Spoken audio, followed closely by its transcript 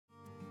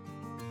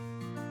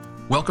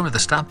Welcome to the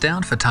Stop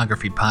Down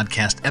Photography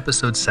Podcast,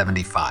 episode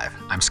 75.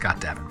 I'm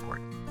Scott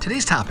Davenport.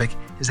 Today's topic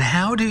is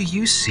how do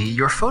you see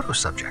your photo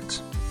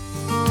subjects?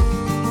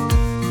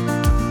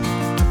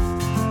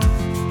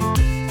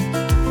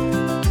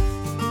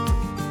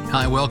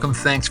 Hi, welcome.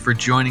 Thanks for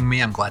joining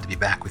me. I'm glad to be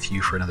back with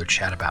you for another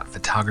chat about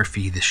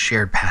photography, this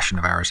shared passion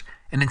of ours.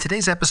 And in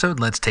today's episode,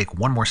 let's take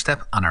one more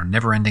step on our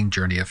never-ending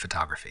journey of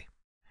photography.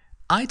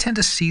 I tend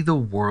to see the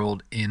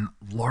world in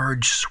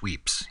large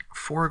sweeps: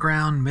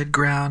 foreground,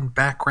 midground,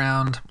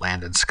 background,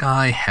 land and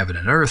sky, heaven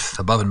and earth,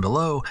 above and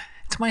below.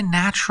 It's my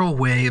natural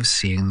way of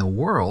seeing the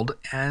world,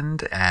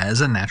 and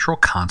as a natural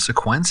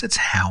consequence, it's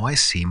how I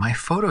see my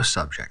photo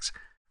subjects.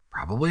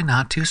 Probably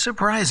not too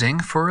surprising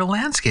for a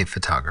landscape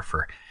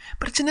photographer,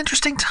 but it's an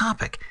interesting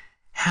topic.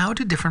 How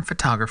do different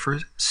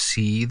photographers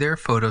see their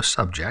photo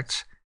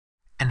subjects,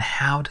 and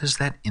how does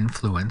that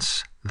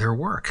influence their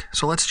work?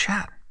 So let's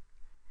chat.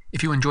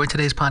 If you enjoyed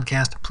today's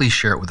podcast, please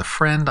share it with a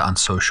friend on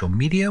social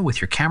media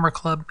with your camera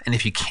club. And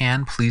if you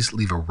can, please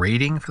leave a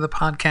rating for the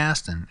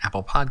podcast in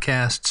Apple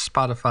Podcasts,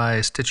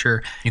 Spotify,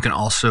 Stitcher. You can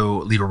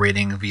also leave a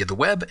rating via the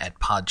web at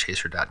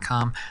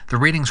podchaser.com. The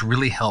ratings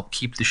really help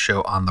keep the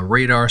show on the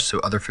radar so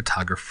other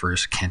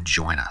photographers can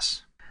join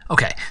us.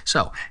 Okay,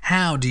 so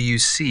how do you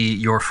see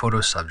your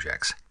photo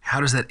subjects? How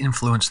does that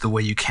influence the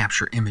way you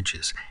capture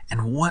images?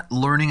 And what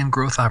learning and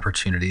growth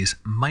opportunities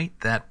might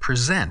that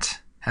present?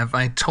 Have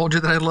I told you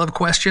that I love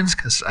questions?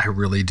 Because I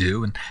really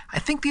do. And I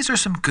think these are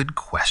some good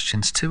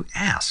questions to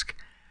ask.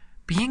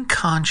 Being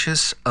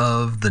conscious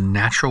of the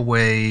natural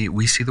way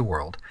we see the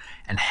world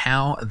and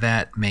how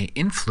that may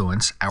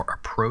influence our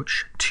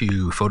approach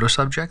to photo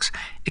subjects,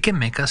 it can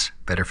make us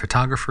better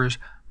photographers,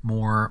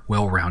 more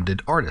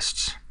well-rounded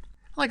artists.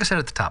 Like I said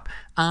at the top,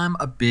 I'm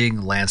a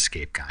big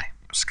landscape guy.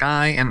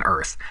 Sky and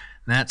earth.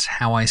 That's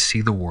how I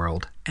see the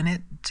world, and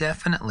it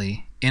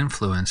definitely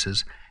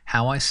influences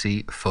how I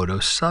see photo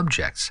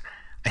subjects.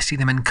 I see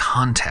them in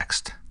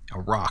context: a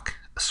rock,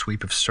 a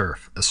sweep of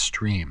surf, a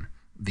stream,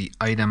 the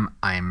item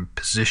I'm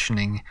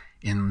positioning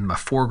in the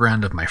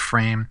foreground of my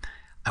frame.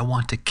 I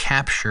want to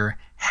capture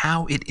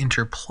how it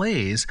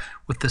interplays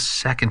with the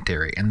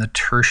secondary and the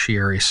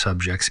tertiary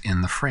subjects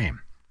in the frame: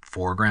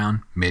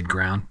 foreground,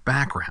 midground,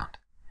 background.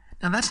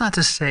 Now, that's not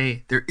to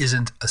say there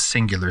isn't a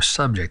singular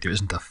subject, there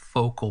isn't a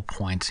focal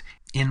point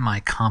in my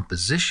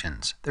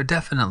compositions. There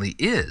definitely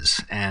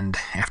is, and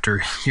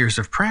after years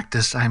of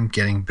practice, I'm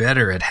getting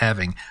better at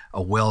having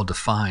a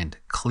well-defined,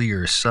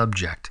 clear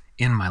subject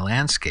in my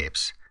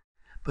landscapes.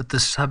 But the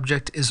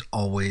subject is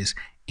always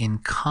in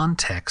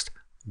context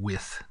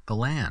with the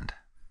land.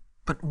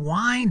 But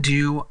why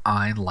do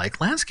I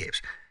like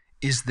landscapes?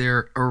 Is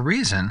there a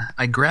reason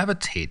I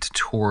gravitate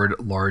toward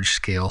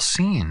large-scale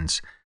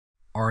scenes?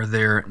 Are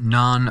there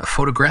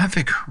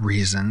non-photographic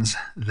reasons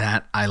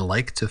that I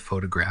like to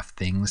photograph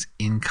things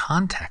in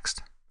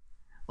context?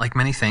 Like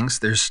many things,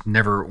 there's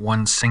never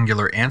one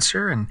singular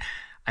answer, and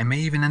I may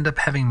even end up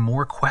having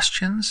more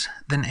questions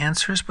than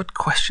answers, but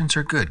questions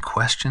are good.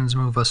 Questions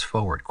move us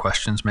forward.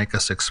 Questions make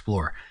us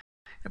explore.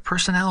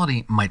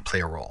 Personality might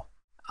play a role.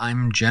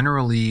 I'm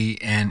generally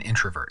an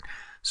introvert,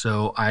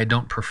 so I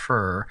don't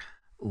prefer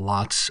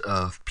lots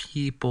of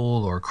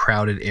people or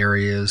crowded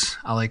areas.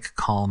 I like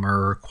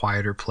calmer,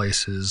 quieter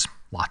places,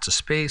 lots of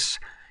space.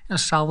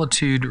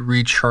 Solitude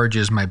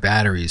recharges my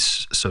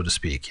batteries, so to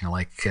speak.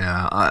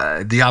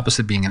 The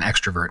opposite being an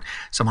extrovert,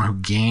 someone who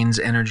gains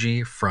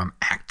energy from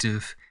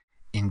active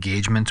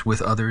engagement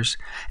with others.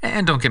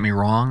 And don't get me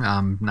wrong,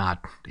 I'm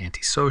not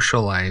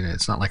antisocial.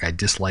 It's not like I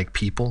dislike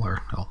people,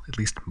 or at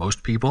least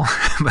most people.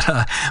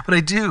 but I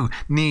do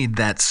need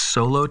that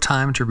solo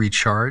time to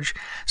recharge.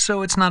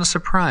 So it's not a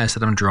surprise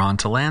that I'm drawn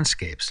to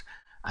landscapes.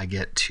 I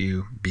get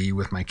to be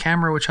with my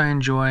camera, which I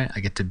enjoy.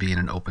 I get to be in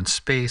an open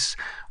space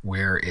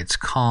where it's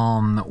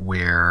calm,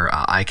 where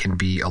I can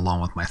be alone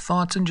with my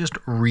thoughts and just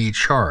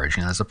recharge.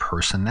 As a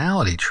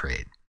personality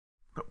trait.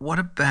 But what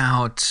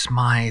about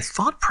my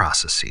thought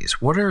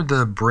processes? What are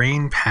the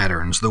brain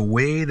patterns, the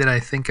way that I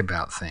think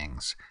about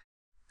things?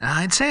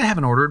 I'd say I have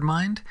an ordered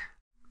mind.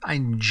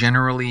 I'm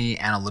generally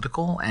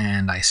analytical,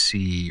 and I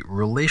see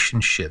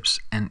relationships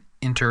and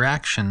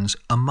interactions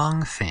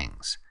among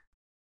things.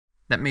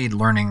 That made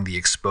learning the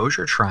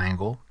exposure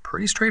triangle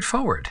pretty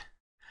straightforward.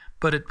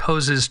 But it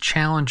poses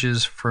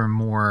challenges for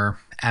more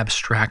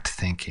abstract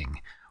thinking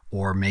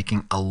or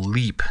making a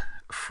leap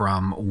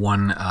from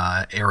one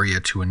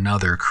area to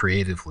another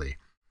creatively.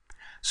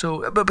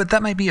 So, but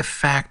that might be a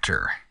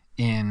factor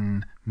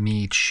in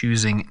me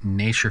choosing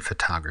nature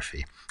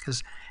photography,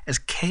 because as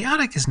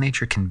chaotic as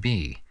nature can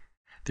be,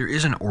 there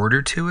is an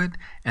order to it,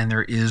 and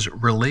there is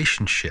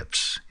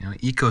relationships.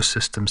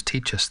 Ecosystems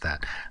teach us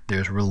that.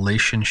 There's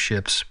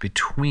relationships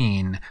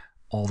between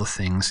all the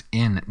things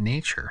in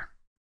nature.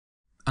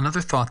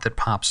 Another thought that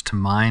pops to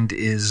mind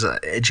is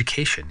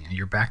education,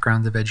 your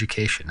background of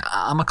education.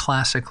 I'm a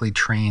classically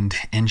trained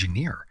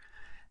engineer.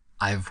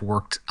 I've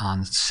worked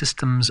on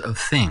systems of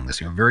things,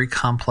 very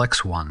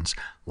complex ones,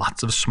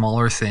 lots of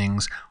smaller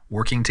things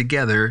working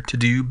together to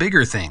do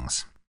bigger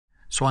things.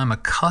 So I'm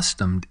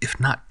accustomed, if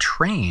not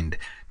trained,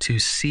 to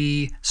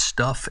see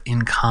stuff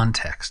in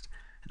context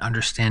and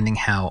understanding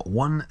how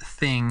one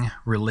thing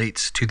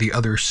relates to the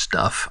other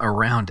stuff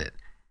around it.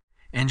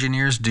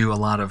 Engineers do a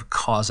lot of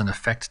cause and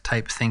effect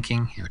type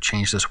thinking.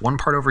 Change this one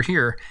part over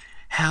here.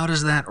 How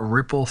does that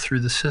ripple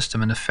through the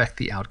system and affect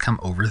the outcome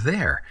over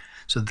there?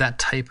 So that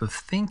type of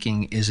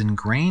thinking is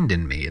ingrained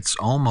in me. It's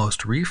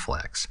almost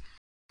reflex.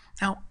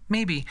 Now,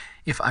 maybe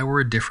if I were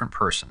a different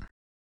person,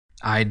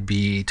 I'd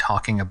be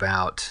talking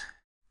about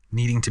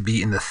needing to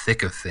be in the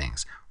thick of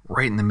things,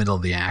 right in the middle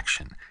of the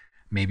action.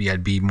 Maybe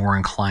I'd be more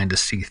inclined to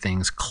see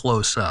things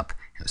close up,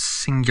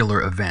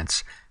 singular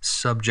events,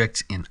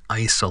 subjects in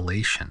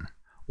isolation.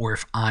 Or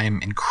if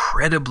I'm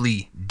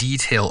incredibly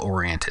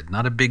detail-oriented,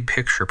 not a big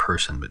picture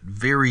person, but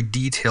very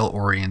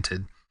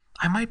detail-oriented,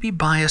 I might be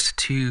biased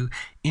to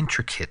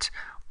intricate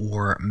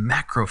or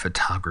macro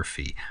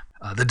photography,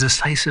 the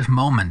decisive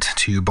moment,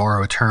 to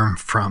borrow a term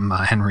from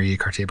Henri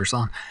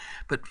Cartier-Bresson.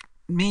 But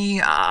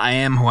me, I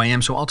am who I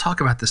am, so I'll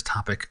talk about this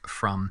topic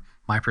from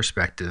my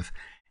perspective,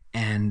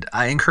 and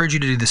I encourage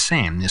you to do the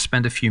same.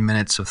 Spend a few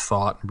minutes of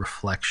thought and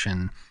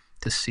reflection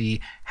to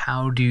see,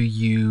 how do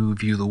you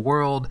view the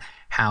world?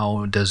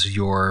 How does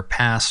your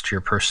past,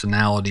 your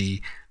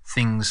personality,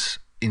 things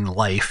in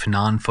life,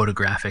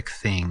 non-photographic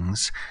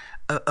things,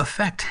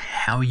 affect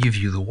how you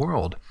view the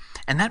world?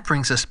 And that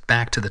brings us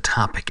back to the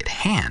topic at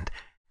hand.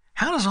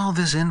 How does all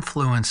this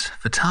influence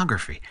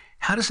photography?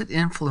 How does it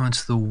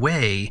influence the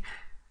way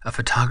a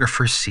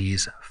photographer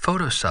sees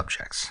photo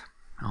subjects?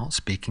 Well,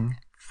 speaking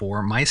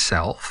for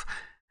myself,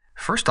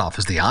 first off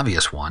is the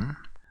obvious one.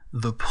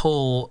 The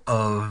pull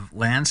of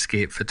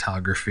landscape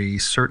photography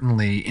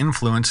certainly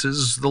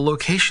influences the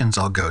locations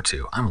I'll go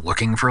to. I'm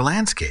looking for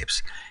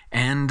landscapes,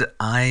 and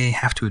I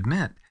have to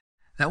admit,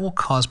 that will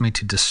cause me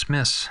to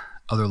dismiss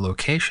other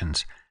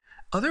locations,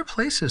 other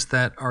places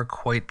that are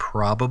quite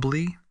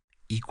probably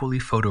equally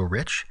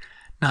photo-rich,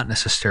 not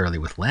necessarily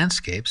with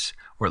landscapes,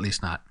 or at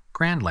least not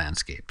grand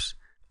landscapes.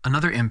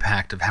 Another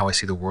impact of how I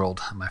see the world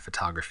on my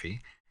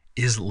photography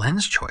is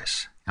lens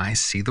choice. I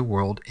see the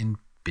world in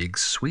big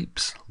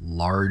sweeps,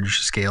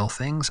 large-scale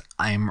things.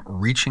 I'm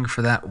reaching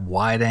for that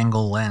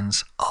wide-angle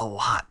lens a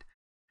lot.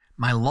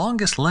 My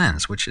longest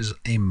lens, which is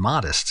a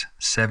modest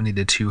 70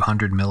 to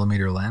 200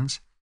 millimeter lens,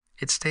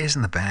 it stays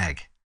in the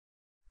bag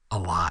a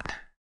lot.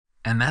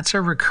 And that's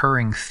a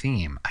recurring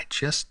theme. I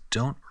just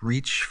don't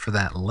reach for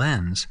that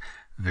lens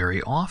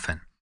very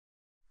often.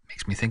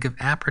 Makes me think of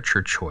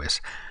aperture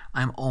choice.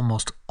 I'm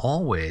almost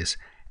always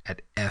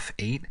at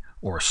f8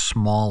 or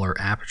smaller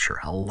aperture.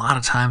 A lot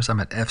of times I'm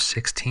at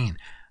f16.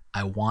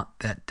 I want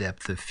that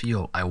depth of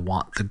field. I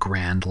want the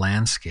grand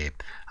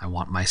landscape. I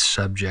want my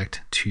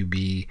subject to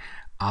be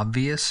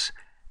obvious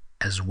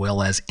as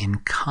well as in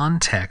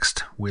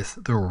context with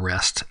the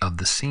rest of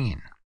the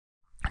scene.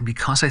 And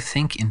because I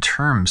think in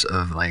terms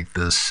of like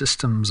the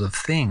systems of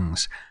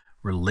things,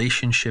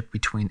 relationship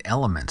between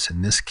elements,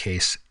 in this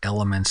case,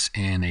 elements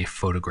in a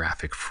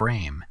photographic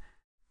frame,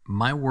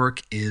 my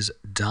work is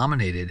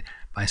dominated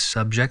by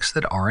subjects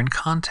that are in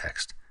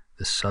context,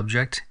 the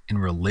subject in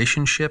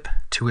relationship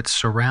to its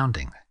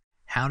surrounding.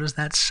 How does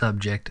that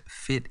subject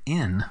fit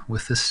in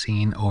with the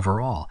scene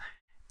overall?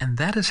 And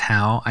that is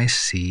how I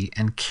see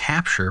and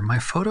capture my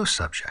photo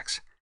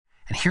subjects.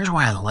 And here's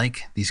why I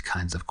like these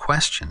kinds of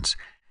questions.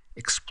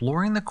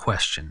 Exploring the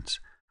questions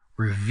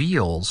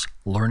reveals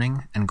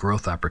learning and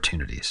growth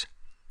opportunities.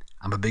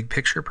 I'm a big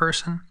picture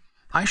person.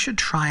 I should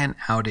try an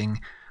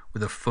outing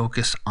with a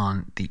focus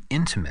on the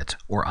intimate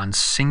or on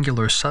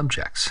singular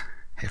subjects.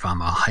 If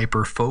I'm a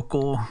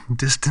hyperfocal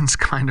distance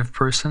kind of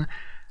person,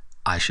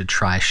 I should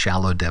try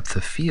shallow depth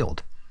of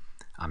field.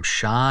 I'm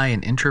shy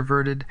and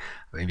introverted.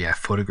 Maybe I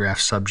photograph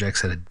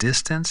subjects at a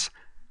distance.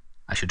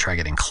 I should try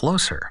getting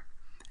closer.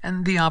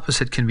 And the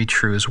opposite can be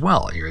true as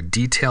well. You're a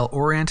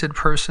detail-oriented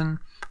person.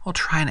 Well,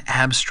 try an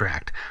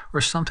abstract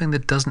or something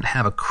that doesn't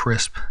have a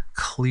crisp,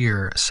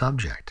 clear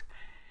subject.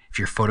 If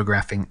you're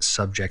photographing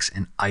subjects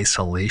in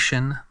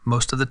isolation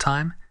most of the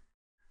time,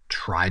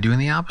 try doing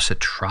the opposite.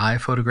 Try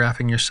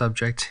photographing your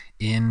subject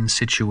in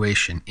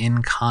situation,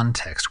 in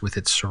context with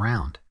its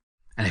surround.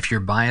 And if you're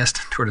biased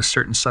toward a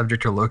certain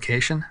subject or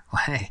location,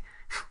 well, hey,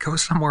 go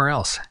somewhere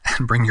else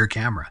and bring your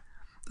camera.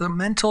 The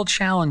mental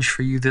challenge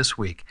for you this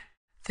week: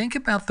 think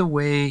about the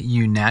way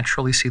you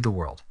naturally see the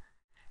world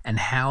and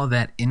how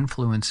that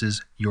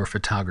influences your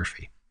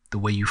photography, the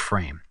way you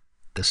frame,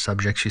 the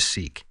subjects you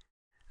seek.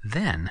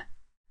 Then,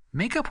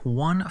 make up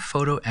one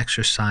photo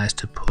exercise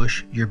to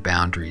push your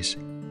boundaries,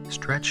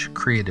 stretch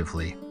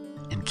creatively,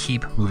 and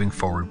keep moving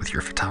forward with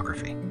your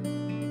photography.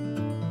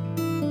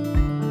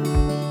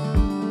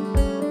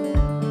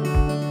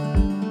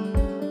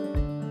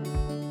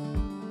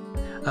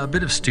 A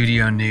bit of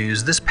studio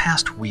news. This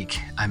past week,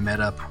 I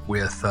met up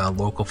with a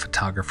local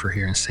photographer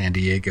here in San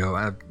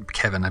Diego,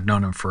 Kevin. I've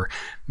known him for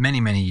many,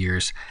 many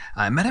years.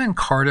 I met him in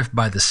Cardiff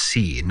by the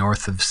Sea,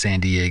 north of San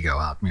Diego,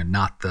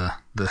 not the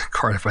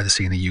Cardiff by the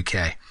Sea in the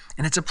UK.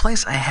 And it's a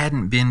place I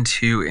hadn't been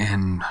to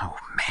in,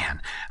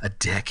 a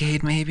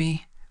decade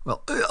maybe?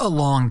 Well, a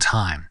long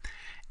time.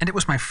 And it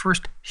was my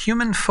first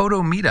human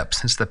photo meetup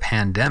since the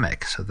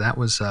pandemic, so that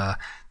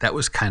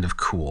was kind of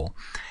cool.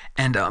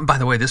 And by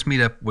the way, this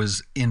meetup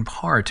was in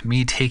part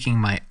me taking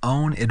my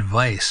own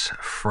advice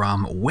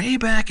from way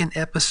back in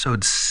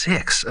episode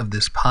 6 of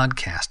this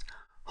podcast,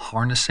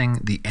 harnessing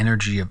the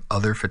energy of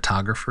other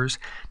photographers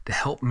to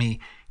help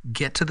me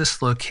get to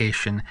this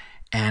location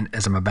and,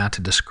 as I'm about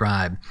to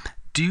describe,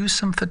 do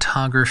some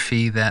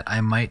photography that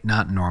I might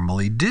not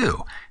normally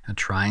do,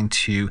 trying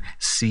to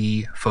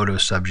see photo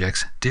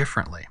subjects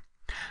differently.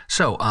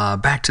 So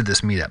back to this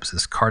meetup,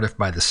 this Cardiff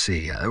by the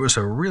Sea. There was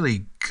a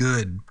really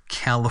good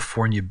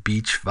California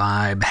beach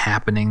vibe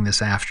happening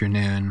this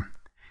afternoon.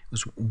 It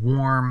was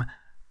warm,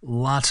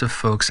 lots of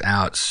folks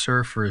out,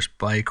 surfers,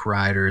 bike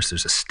riders.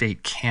 There's a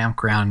state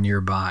campground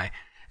nearby.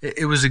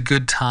 It was a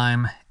good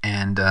time,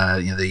 and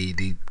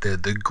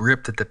the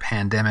grip that the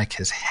pandemic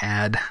has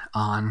had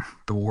on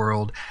the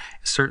world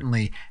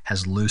certainly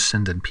has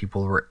loosened, and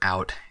people were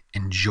out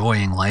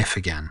enjoying life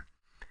again.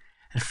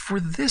 And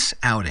for this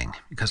outing,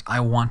 because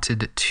I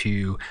wanted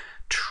to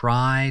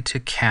try to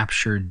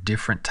capture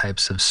different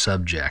types of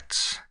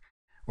subjects,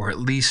 or at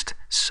least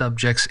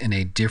subjects in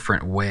a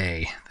different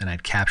way than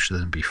I'd captured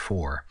them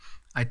before,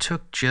 I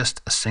took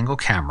just a single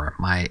camera,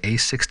 my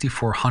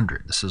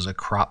A6400. This is a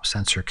crop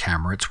sensor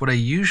camera. It's what I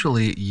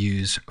usually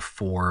use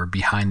for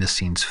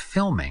behind-the-scenes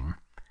filming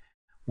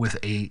with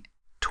a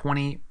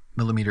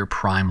 20mm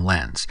prime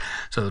lens.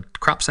 So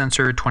crop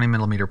sensor,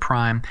 20mm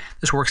prime.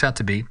 This works out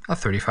to be a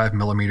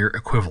 35mm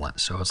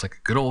equivalent. So it's like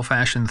a good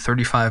old-fashioned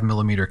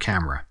 35mm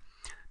camera.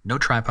 No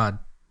tripod,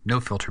 no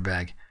filter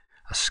bag,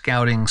 a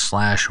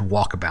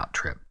scouting/walkabout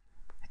trip.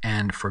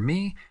 And for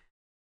me,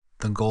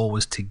 the goal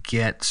was to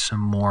get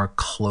some more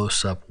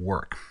close-up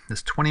work.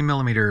 This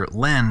 20mm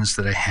lens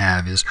that I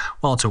have is,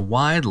 well, it's a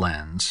wide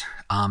lens.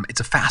 It's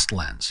a fast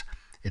lens.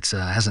 It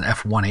has an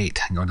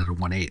f1.8, going to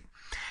 1.8.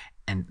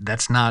 And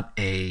that's not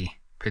a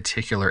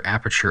particular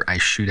aperture I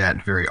shoot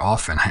at very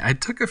often. I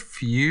took a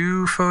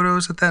few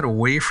photos at that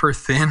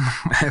wafer-thin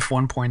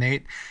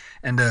f1.8.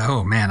 And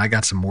oh man, I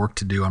got some work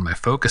to do on my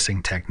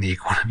focusing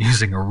technique when I'm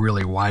using a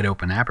really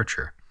wide-open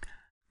aperture.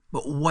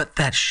 But what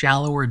that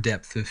shallower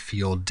depth of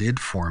field did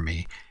for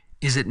me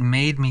is it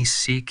made me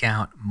seek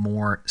out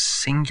more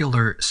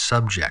singular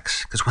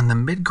subjects. Because when the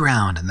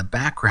midground and the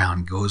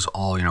background goes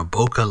all,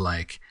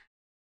 bokeh-like,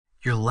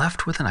 you're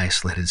left with an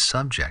isolated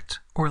subject,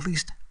 or at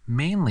least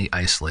mainly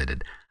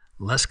isolated.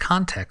 Less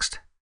context,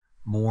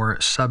 more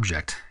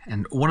subject.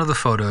 And one of the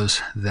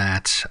photos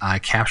that I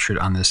captured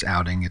on this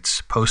outing, it's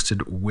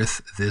posted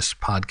with this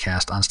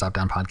podcast on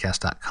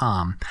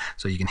stopdownpodcast.com,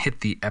 so you can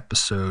hit the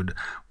episode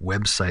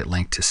website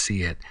link to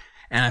see it.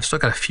 And I've still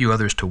got a few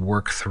others to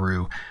work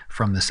through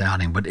from this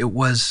outing, but it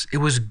was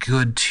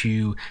good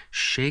to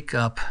shake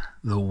up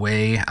the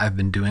way I've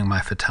been doing my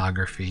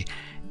photography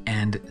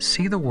and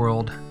see the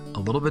world a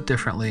little bit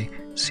differently,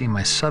 see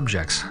my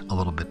subjects a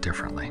little bit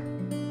differently.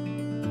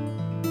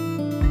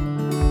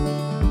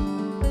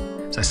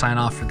 As I sign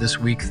off for this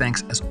week,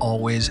 thanks as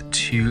always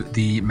to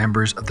the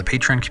members of the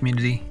Patreon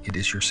community. It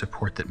is your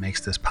support that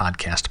makes this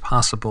podcast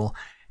possible,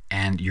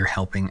 and you're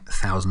helping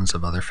thousands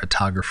of other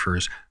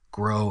photographers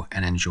grow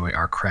and enjoy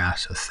our craft.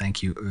 So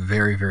thank you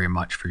very, very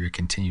much for your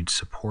continued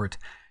support.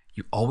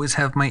 You always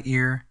have my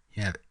ear.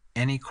 You have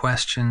any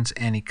questions,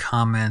 any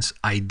comments,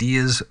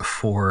 ideas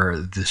for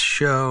this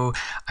show,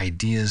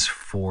 ideas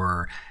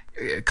for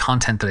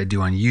content that I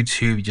do on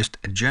YouTube, just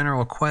a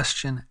general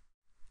question,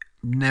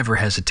 never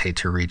hesitate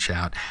to reach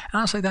out. And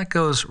honestly, that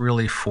goes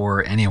really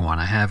for anyone.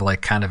 I have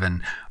kind of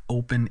an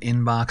open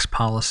inbox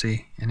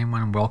policy.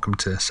 Anyone welcome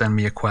to send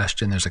me a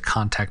question. There's a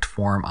contact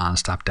form on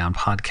Stop Down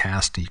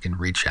Podcast. You can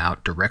reach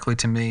out directly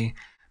to me.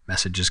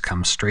 Messages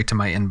come straight to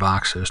my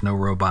inbox. There's no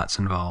robots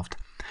involved.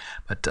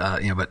 But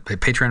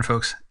Patreon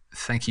folks,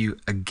 thank you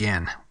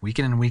again, week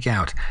in and week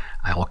out.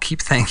 I will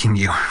keep thanking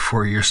you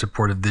for your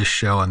support of this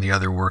show and the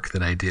other work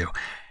that I do.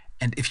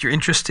 And if you're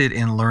interested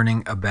in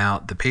learning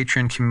about the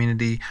Patreon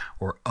community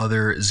or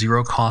other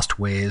zero-cost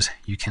ways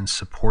you can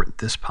support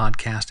this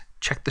podcast,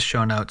 check the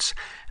show notes.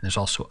 And there's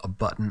also a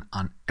button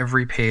on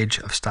every page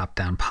of Stop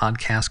Down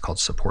Podcast called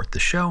Support the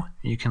Show.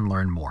 You can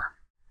learn more.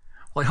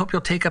 Well, I hope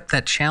you'll take up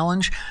that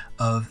challenge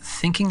of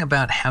thinking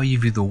about how you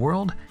view the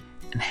world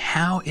and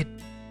how it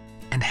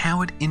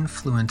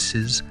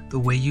influences the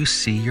way you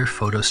see your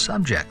photo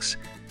subjects.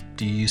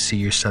 Do you see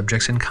your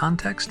subjects in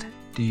context?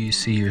 Do you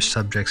see your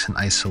subjects in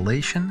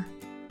isolation?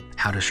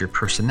 How does your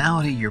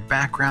personality, your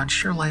background,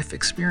 your life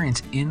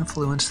experience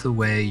influence the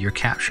way you're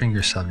capturing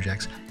your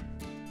subjects?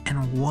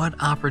 And what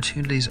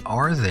opportunities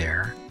are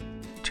there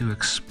to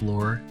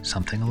explore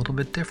something a little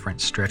bit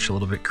different, stretch a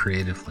little bit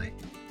creatively?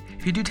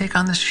 If you do take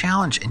on this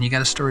challenge and you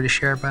got a story to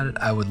share about it,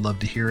 I would love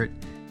to hear it.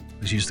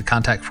 Just use the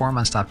contact form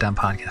on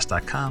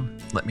stopdownpodcast.com.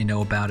 Let me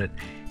know about it.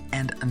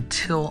 And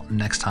until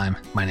next time,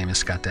 my name is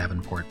Scott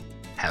Davenport.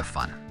 Have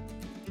fun.